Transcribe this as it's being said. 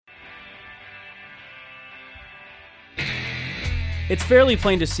It's fairly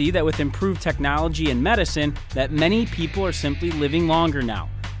plain to see that with improved technology and medicine, that many people are simply living longer now.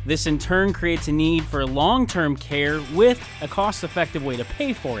 This in turn creates a need for long-term care with a cost-effective way to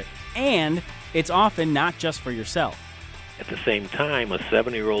pay for it, and it's often not just for yourself. At the same time, a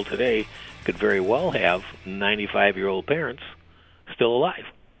 70-year-old today could very well have 95-year-old parents still alive,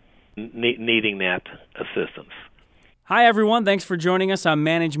 needing that assistance. Hi, everyone. Thanks for joining us on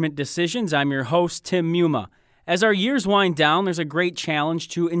Management Decisions. I'm your host, Tim Muma. As our years wind down, there's a great challenge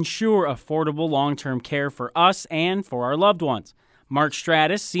to ensure affordable long-term care for us and for our loved ones. Mark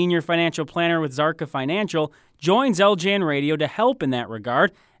Stratus, Senior Financial Planner with Zarka Financial, joins LJN Radio to help in that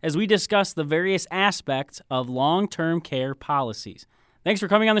regard as we discuss the various aspects of long-term care policies. Thanks for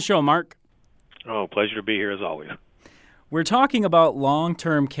coming on the show, Mark. Oh, pleasure to be here as always. We're talking about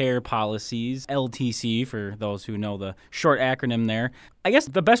long-term care policies, LTC, for those who know the short acronym there. I guess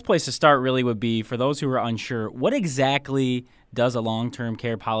the best place to start really would be, for those who are unsure, what exactly does a long-term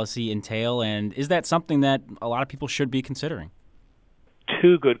care policy entail, and is that something that a lot of people should be considering?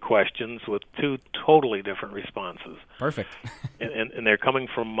 Two good questions with two totally different responses. Perfect. and they're coming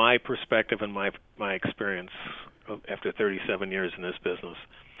from my perspective and my experience after 37 years in this business.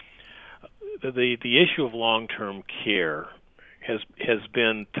 The issue of long-term care has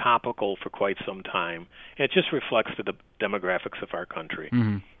been topical for quite some time. And it just reflects the demographics of our country.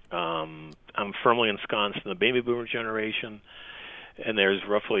 Mm-hmm. I'm firmly ensconced in the baby boomer generation, and there's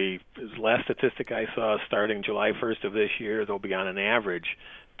roughly, the last statistic I saw, starting July 1st of this year, there'll be on an average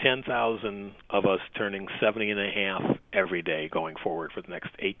 10,000 of us turning 70 and a half every day going forward for the next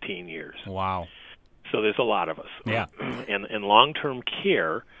 18 years. Wow. So there's a lot of us. Yeah. And long-term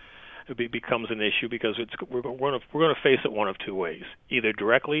care becomes an issue because we're going to face it one of two ways: either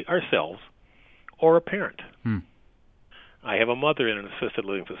directly ourselves or a parent. I have a mother in an assisted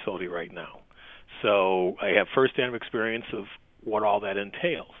living facility right now, so I have first-hand experience of what all that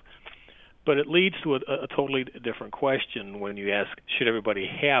entails. But it leads to a totally different question when you ask, should everybody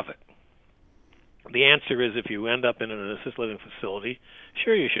have it? The answer is, if you end up in an assisted living facility,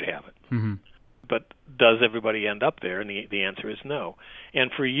 sure, you should have it. Mm-hmm. But does everybody end up there? And the answer is no.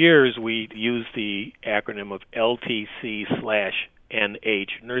 And for years, we used the acronym of LTC/NH,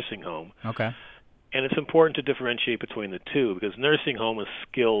 nursing home. Okay. And it's important to differentiate between the two, because nursing home is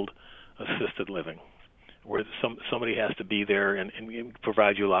skilled assisted living, where somebody has to be there and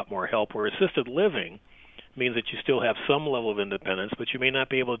provide you a lot more help, where assisted living means that you still have some level of independence, but you may not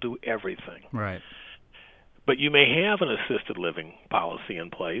be able to do everything. Right. But you may have an assisted living policy in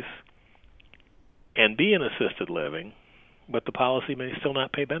place and be in assisted living, but the policy may still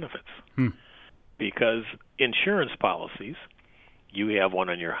not pay benefits. Because insurance policies, you have one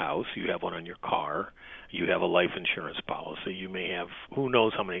on your house, you have one on your car, you have a life insurance policy, you may have who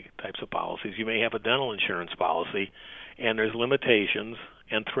knows how many types of policies, you may have a dental insurance policy, and there's limitations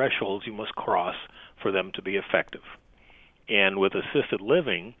and thresholds you must cross for them to be effective. And with assisted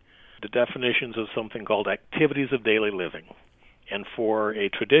living, the definitions of something called activities of daily living. And for a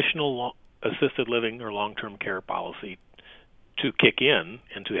traditional assisted living or long-term care policy to kick in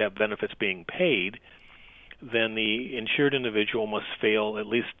and to have benefits being paid, then the insured individual must fail at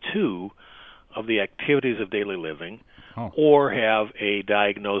least two of the activities of daily living or have a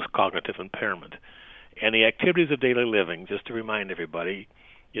diagnosed cognitive impairment. And the activities of daily living, just to remind everybody,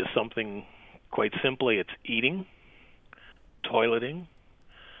 is something quite simply, it's eating, toileting,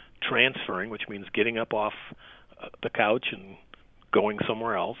 transferring, which means getting up off the couch and going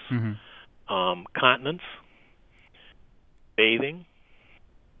somewhere else, continence, bathing,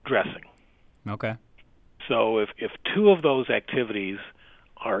 dressing. Okay. So if two of those activities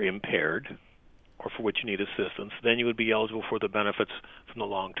are impaired or for which you need assistance, then you would be eligible for the benefits from the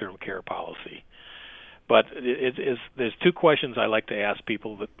long-term care policy. But there's two questions I like to ask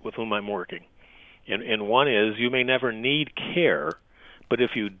people with whom I'm working. And one is, you may never need care, but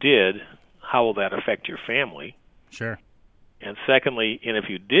if you did, how will that affect your family? Sure. And secondly, and if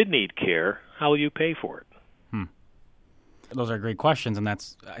you did need care, how will you pay for it? Those are great questions, and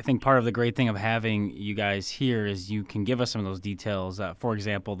that's, I think, part of the great thing of having you guys here is you can give us some of those details. For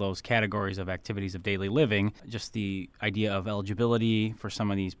example, those categories of activities of daily living, just the idea of eligibility for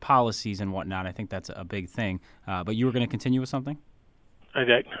some of these policies and whatnot. I think that's a big thing. But you were going to continue with something?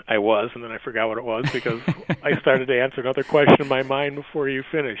 I was, and then I forgot what it was because I started to answer another question in my mind before you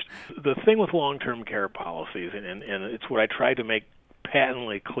finished. The thing with long-term care policies, and it's what I try to make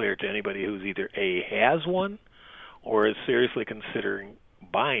patently clear to anybody who's either A, has one, or is seriously considering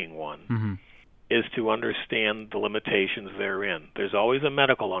buying one, is to understand the limitations therein. There's always a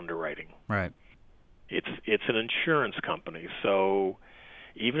medical underwriting. Right. It's an insurance company, so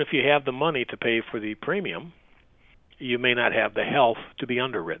even if you have the money to pay for the premium, you may not have the health to be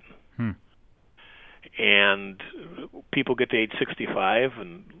underwritten. And people get to age 65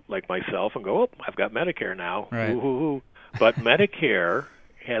 and like myself and go, oh, I've got Medicare now. Right. Ooh. But Medicare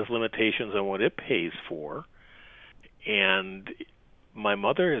has limitations on what it pays for. And my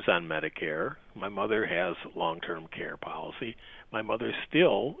mother is on Medicare. My mother has long-term care policy. My mother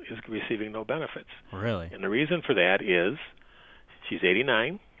still is receiving no benefits. Really? And the reason for that is she's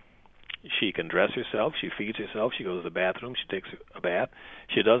 89. She can dress herself. She feeds herself. She goes to the bathroom. She takes a bath.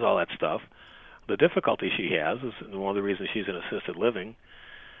 She does all that stuff. The difficulty she has is, and one of the reasons she's in assisted living,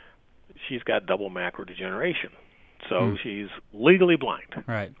 she's got double macular degeneration. So she's legally blind.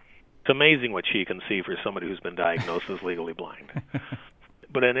 Right. It's amazing what she can see for somebody who's been diagnosed as legally blind.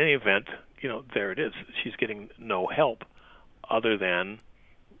 But in any event, there it is. She's getting no help other than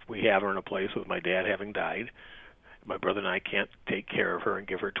we have her in a place with my dad having died. My brother and I can't take care of her and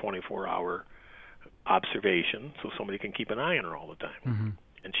give her 24-hour observation so somebody can keep an eye on her all the time.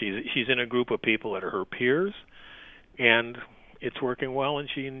 And she's in a group of people that are her peers, and it's working well, and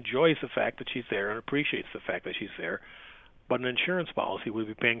she enjoys the fact that she's there and appreciates the fact that she's there. But an insurance policy would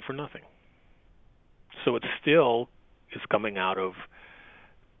be paying for nothing. So it still is coming out of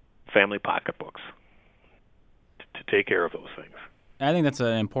family pocketbooks to take care of those things. I think that's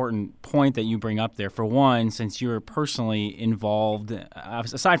an important point that you bring up there. For one, since you're personally involved,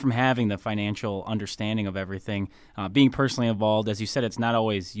 aside from having the financial understanding of everything, being personally involved, as you said, it's not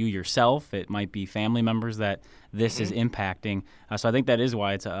always you yourself. It might be family members that this is impacting. So I think that is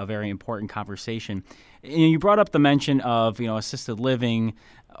why it's a very important conversation. You brought up the mention of assisted living.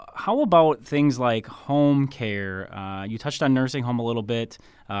 How about things like home care? You touched on nursing home a little bit,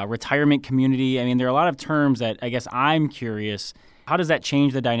 retirement community. I mean, there are a lot of terms that I guess I'm curious. How does that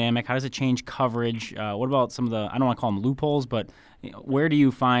change the dynamic? How does it change coverage? What about some of the, I don't want to call them loopholes, but where do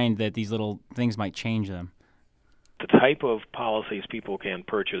you find that these little things might change them? The type of policies people can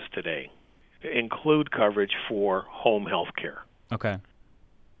purchase today include coverage for home health care. Okay.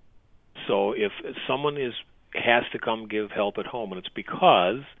 So if someone has to come give help at home, and it's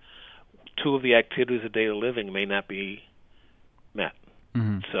because two of the activities of daily living may not be met.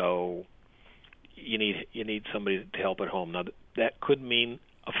 So you need somebody to help at home. Now, that could mean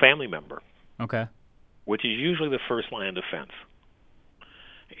a family member. Okay. Which is usually the first line of defense.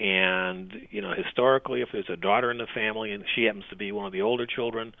 And, historically, if there's a daughter in the family and she happens to be one of the older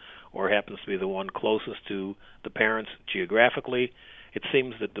children or happens to be the one closest to the parents geographically, it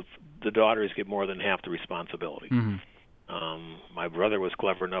seems that the daughters get more than half the responsibility. My brother was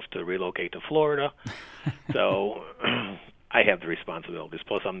clever enough to relocate to Florida, so I have the responsibilities.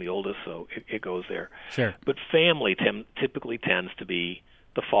 Plus, I'm the oldest, so it goes there. Sure. But family typically tends to be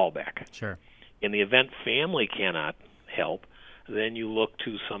the fallback. Sure. In the event family cannot help, then you look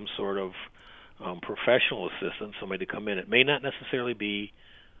to some sort of professional assistance, somebody to come in. It may not necessarily be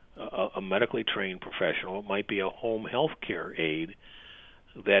a medically trained professional. It might be a home health care aide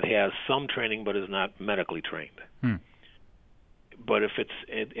that has some training but is not medically trained. But if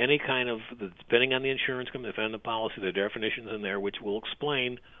it's any kind of, depending on the insurance company, depending on the policy, there are definitions in there which will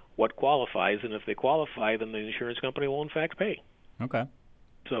explain what qualifies, and if they qualify, then the insurance company will in fact pay. Okay.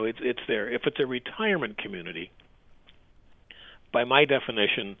 So it's there. If it's a retirement community, by my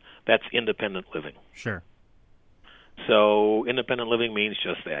definition, that's independent living. Sure. So independent living means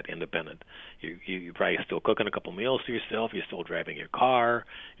just that, independent. You're probably still cooking a couple meals to yourself. You're still driving your car.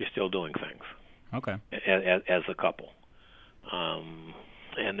 You're still doing things. Okay. As a couple.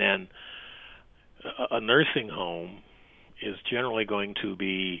 And then a nursing home is generally going to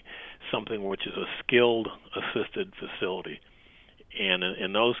be something which is a skilled assisted facility. And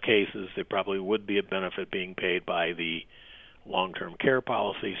in those cases, there probably would be a benefit being paid by the long-term care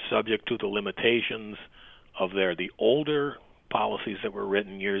policy, subject to the limitations of the older policies that were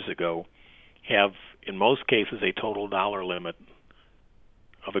written years ago have, in most cases, a total dollar limit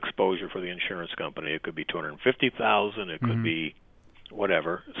of exposure for the insurance company. It could be $250,000. It could be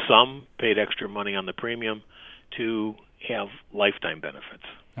whatever. Some paid extra money on the premium to have lifetime benefits.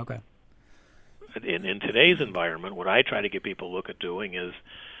 Okay. In today's environment, what I try to get people to look at doing is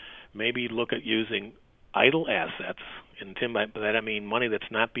maybe look at using idle assets. And Tim, by that I mean money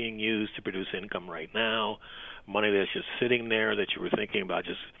that's not being used to produce income right now, money that's just sitting there that you were thinking about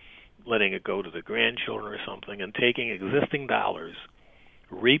just letting it go to the grandchildren or something, and taking existing dollars,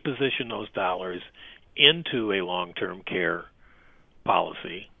 reposition those dollars into a long-term care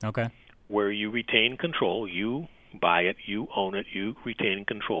policy. Okay. Where you retain control. You buy it, you own it, you retain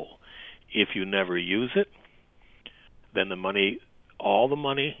control. If you never use it, then the money, all the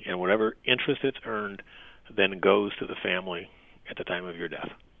money and whatever interest it's earned, then goes to the family at the time of your death.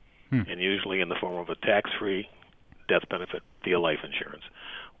 And usually in the form of a tax-free death benefit via life insurance.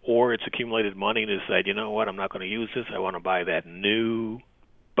 Or it's accumulated money to decide, you know what, I'm not going to use this. I want to buy that new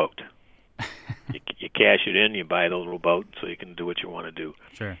boat. You cash it in, you buy the little boat so you can do what you want to do.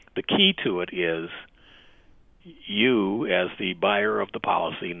 Sure. The key to it is you, as the buyer of the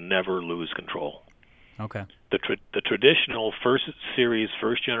policy, never lose control. Okay. The traditional first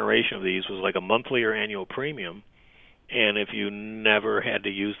generation of these was like a monthly or annual premium, and if you never had to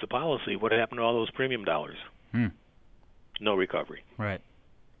use the policy, what happened to all those premium dollars? No recovery. Right.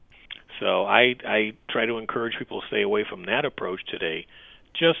 So I try to encourage people to stay away from that approach today,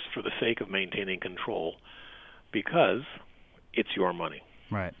 just for the sake of maintaining control, because it's your money.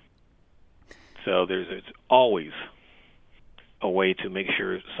 Right. So it's always a way to make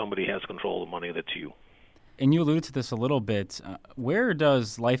sure somebody has control of the money that's you. And you alluded to this a little bit. Where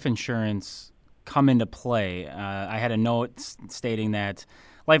does life insurance come into play? I had a note stating that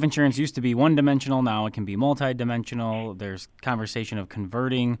life insurance used to be one-dimensional. Now it can be multi-dimensional. There's conversation of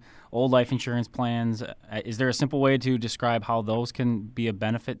converting old life insurance plans. Is there a simple way to describe how those can be a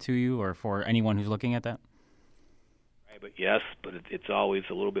benefit to you or for anyone who's looking at that? But yes, but it's always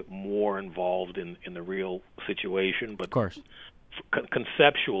a little bit more involved in the real situation. But of course,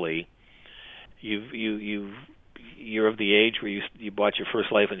 conceptually, you're of the age where you bought your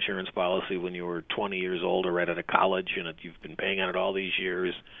first life insurance policy when you were 20 years old or right out of college, and you've been paying on it all these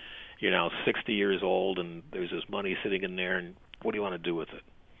years. You're now 60 years old, and there's this money sitting in there, and what do you want to do with it?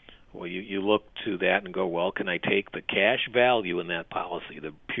 Well, you look to that and go, well, can I take the cash value in that policy,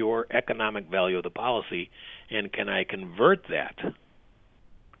 the pure economic value of the policy, and can I convert that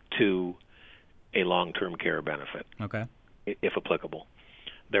to a long-term care benefit, okay, if applicable?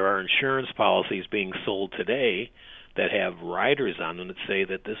 There are insurance policies being sold today that have riders on them that say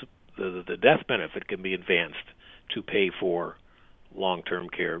that the death benefit can be advanced to pay for long-term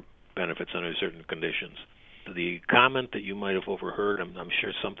care benefits under certain conditions. The comment that you might have overheard, I'm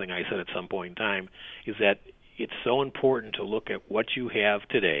sure something I said at some point in time, is that it's so important to look at what you have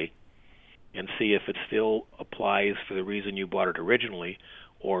today and see if it still applies for the reason you bought it originally,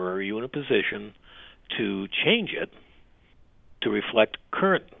 or are you in a position to change it to reflect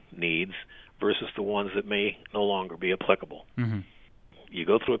current needs versus the ones that may no longer be applicable. Mm-hmm. You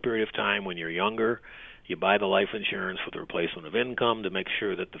go through a period of time when you're younger, you buy the life insurance for the replacement of income to make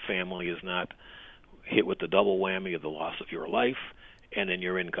sure that the family is not hit with the double whammy of the loss of your life and then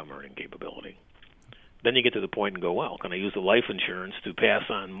your income earning capability. Then you get to the point and go, well, can I use the life insurance to pass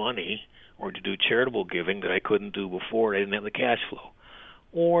on money or to do charitable giving that I couldn't do before? I didn't have the cash flow.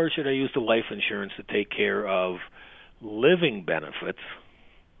 Or should I use the life insurance to take care of living benefits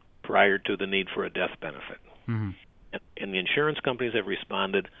prior to the need for a death benefit? Mm-hmm. And the insurance companies have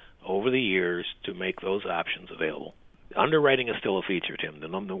responded over the years to make those options available. Underwriting is still a feature, Tim.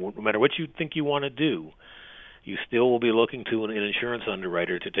 No matter what you think you want to do, you still will be looking to an insurance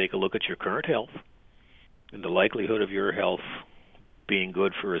underwriter to take a look at your current health and the likelihood of your health being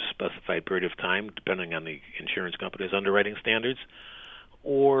good for a specified period of time, depending on the insurance company's underwriting standards,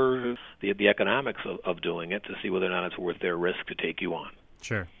 or the economics of doing it to see whether or not it's worth their risk to take you on.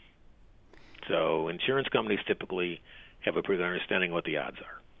 Sure. So insurance companies typically have a pretty good understanding of what the odds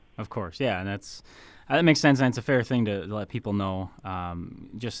are. Of course, yeah, and that makes sense, and it's a fair thing to let people know,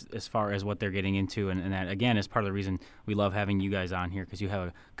 just as far as what they're getting into, and that, again, is part of the reason we love having you guys on here, because you have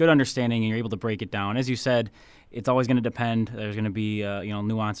a good understanding and you're able to break it down. As you said, it's always going to depend. There's going to be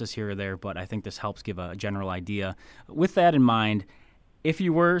nuances here or there, but I think this helps give a general idea. With that in mind, if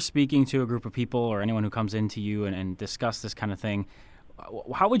you were speaking to a group of people or anyone who comes into you and discuss this kind of thing,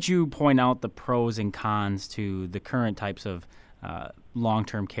 how would you point out the pros and cons to the current types of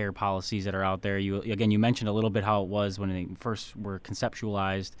long-term care policies that are out there? You mentioned a little bit how it was when they first were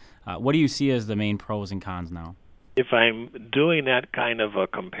conceptualized. What do you see as the main pros and cons now? If I'm doing that kind of a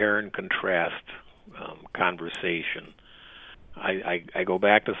compare and contrast conversation, I go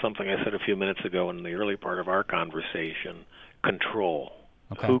back to something I said a few minutes ago in the early part of our conversation: control.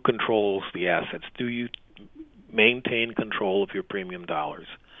 Okay. Who controls the assets? Do you maintain control of your premium dollars?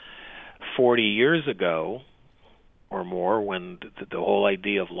 40 years ago or more, when the whole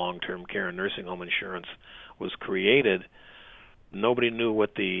idea of long-term care and nursing home insurance was created, nobody knew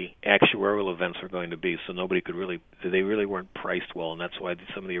what the actuarial events were going to be, so they really weren't priced well, and that's why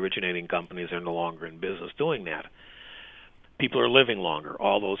some of the originating companies are no longer in business doing that. People are living longer,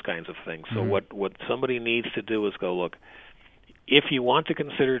 all those kinds of things. So what somebody needs to do is go, look, if you want to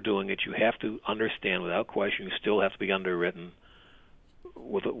consider doing it, you have to understand without question you still have to be underwritten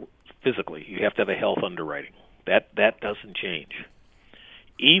physically. You have to have a health underwriting. That doesn't change.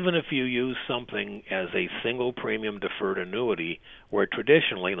 even if you use something as a single premium deferred annuity, where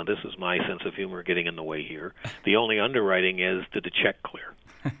traditionally, now this is my sense of humor getting in the way here, the only underwriting is, did the check clear?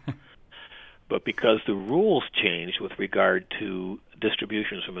 But because the rules changed with regard to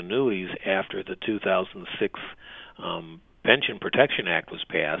distributions from annuities after the 2006 Pension Protection Act was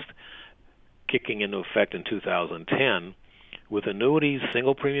passed, kicking into effect in 2010, with annuities,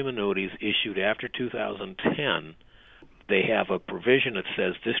 single premium annuities issued after 2010, they have a provision that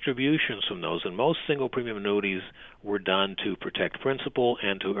says distributions from those, and most single premium annuities were done to protect principal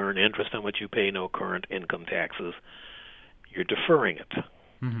and to earn interest on which you pay no current income taxes. You're deferring it.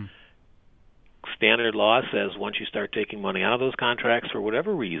 Mm-hmm. Standard law says once you start taking money out of those contracts for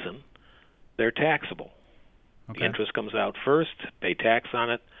whatever reason, they're taxable. Okay. The interest comes out first, pay tax on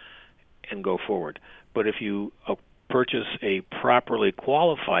it, and go forward. But if you purchase a properly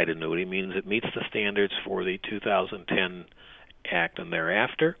qualified annuity, means it meets the standards for the 2010 Act and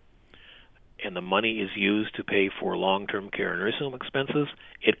thereafter, and the money is used to pay for long-term care and nursing home expenses,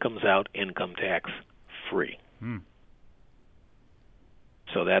 it comes out income tax free.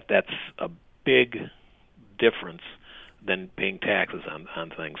 So that's a big difference than paying taxes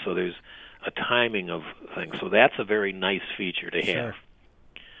on things. So there's a timing of things. So that's a very nice feature to have. Sure.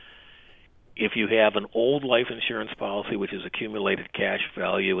 If you have an old life insurance policy which has accumulated cash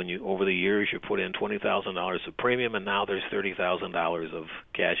value, and you over the years you put in $20,000 of premium, and now there's $30,000 of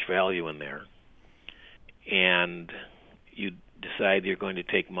cash value in there, and you decide you're going to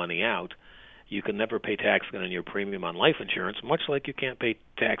take money out, you can never pay tax again on your premium on life insurance, much like you can't pay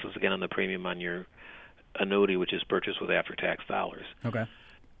taxes again on the premium on your annuity, which is purchased with after-tax dollars. Okay.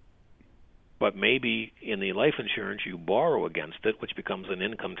 But maybe in the life insurance you borrow against it, which becomes an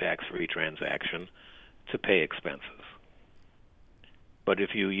income tax-free transaction to pay expenses. But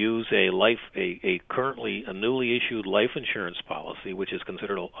if you use a currently a newly issued life insurance policy, which is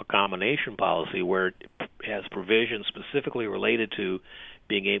considered a combination policy where it has provisions specifically related to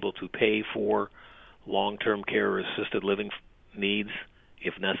being able to pay for long-term care or assisted living needs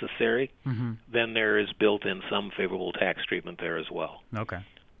if necessary, then there is built in some favorable tax treatment there as well. Okay.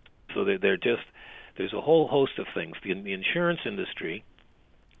 So there's a whole host of things. The insurance industry,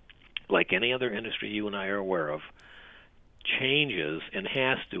 like any other industry you and I are aware of, changes and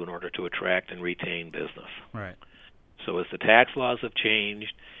has to in order to attract and retain business. Right. So as the tax laws have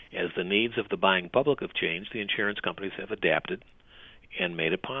changed, as the needs of the buying public have changed, the insurance companies have adapted and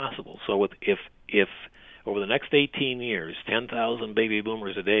made it possible. So if over the next 18 years, 10,000 baby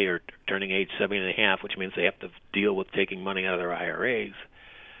boomers a day are turning age 70.5, which means they have to deal with taking money out of their IRAs,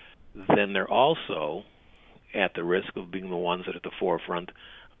 then they're also at the risk of being the ones that are at the forefront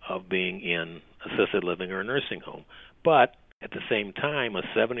of being in assisted living or a nursing home. But at the same time, a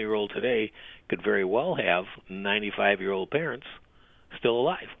 70-year-old today could very well have 95-year-old parents still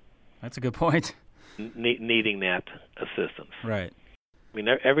alive. That's a good point. Needing that assistance. Right. I mean,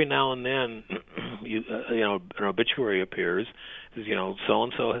 every now and then, an obituary appears, says,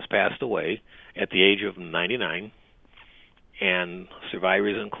 so-and-so has passed away at the age of 99, and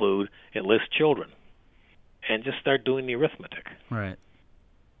survivors include at least children. And just start doing the arithmetic. Right.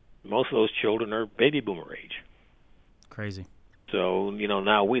 Most of those children are baby boomer age. Crazy. So,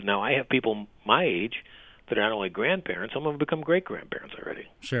 now I have people my age that are not only grandparents, some of them become great-grandparents already.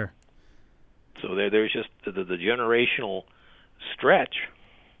 Sure. So there's just the generational stretch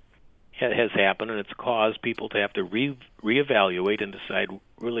has happened, and it's caused people to have to reevaluate and decide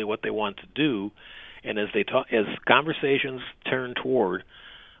really what they want to do. And as conversations turn toward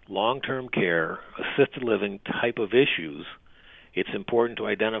long-term care, assisted living type of issues, it's important to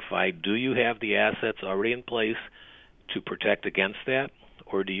identify, do you have the assets already in place to protect against that,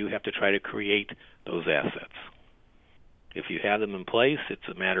 or do you have to try to create those assets? If you have them in place, it's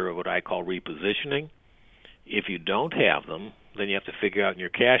a matter of what I call repositioning. If you don't have them, then you have to figure out in your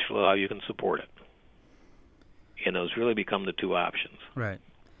cash flow how you can support it. And those really become the two options. Right.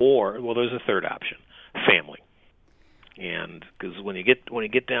 Or, there's a third option, family. And because when you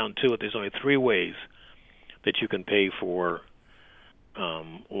get down to it, there's only three ways that you can pay for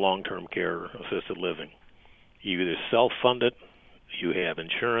long-term care assisted living. You either self-fund it, you have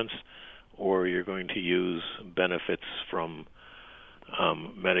insurance, or you're going to use benefits from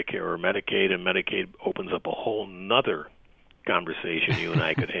Medicare or Medicaid, and Medicaid opens up a whole nother conversation you and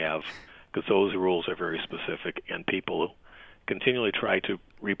I could have, because those rules are very specific, and people continually try to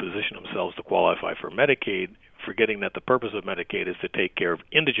reposition themselves to qualify for Medicaid, forgetting that the purpose of Medicaid is to take care of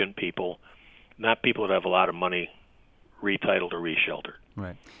indigent people, not people that have a lot of money retitled or resheltered.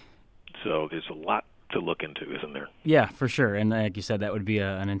 Right. So there's a lot look into, isn't there? Yeah, for sure. And like you said, that would be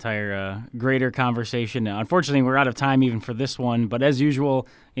an entire greater conversation. Unfortunately, we're out of time even for this one. But as usual,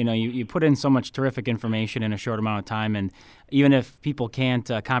 you put in so much terrific information in a short amount of time. And even if people can't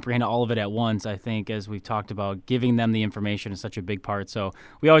comprehend all of it at once, I think, as we've talked about, giving them the information is such a big part. So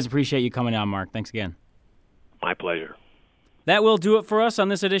we always appreciate you coming on, Mark. Thanks again. My pleasure. That will do it for us on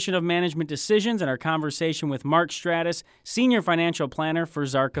this edition of Management Decisions and our conversation with Mark Stratus, Senior Financial Planner for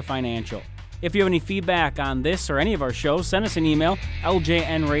Zarka Financial. If you have any feedback on this or any of our shows, send us an email,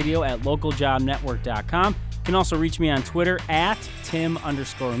 ljnradio@localjobnetwork.com. You can also reach me on Twitter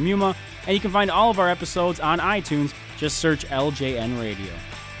 @Tim_Muma, and you can find all of our episodes on iTunes. Just search LJN Radio.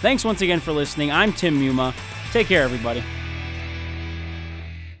 Thanks once again for listening. I'm Tim Muma. Take care, everybody.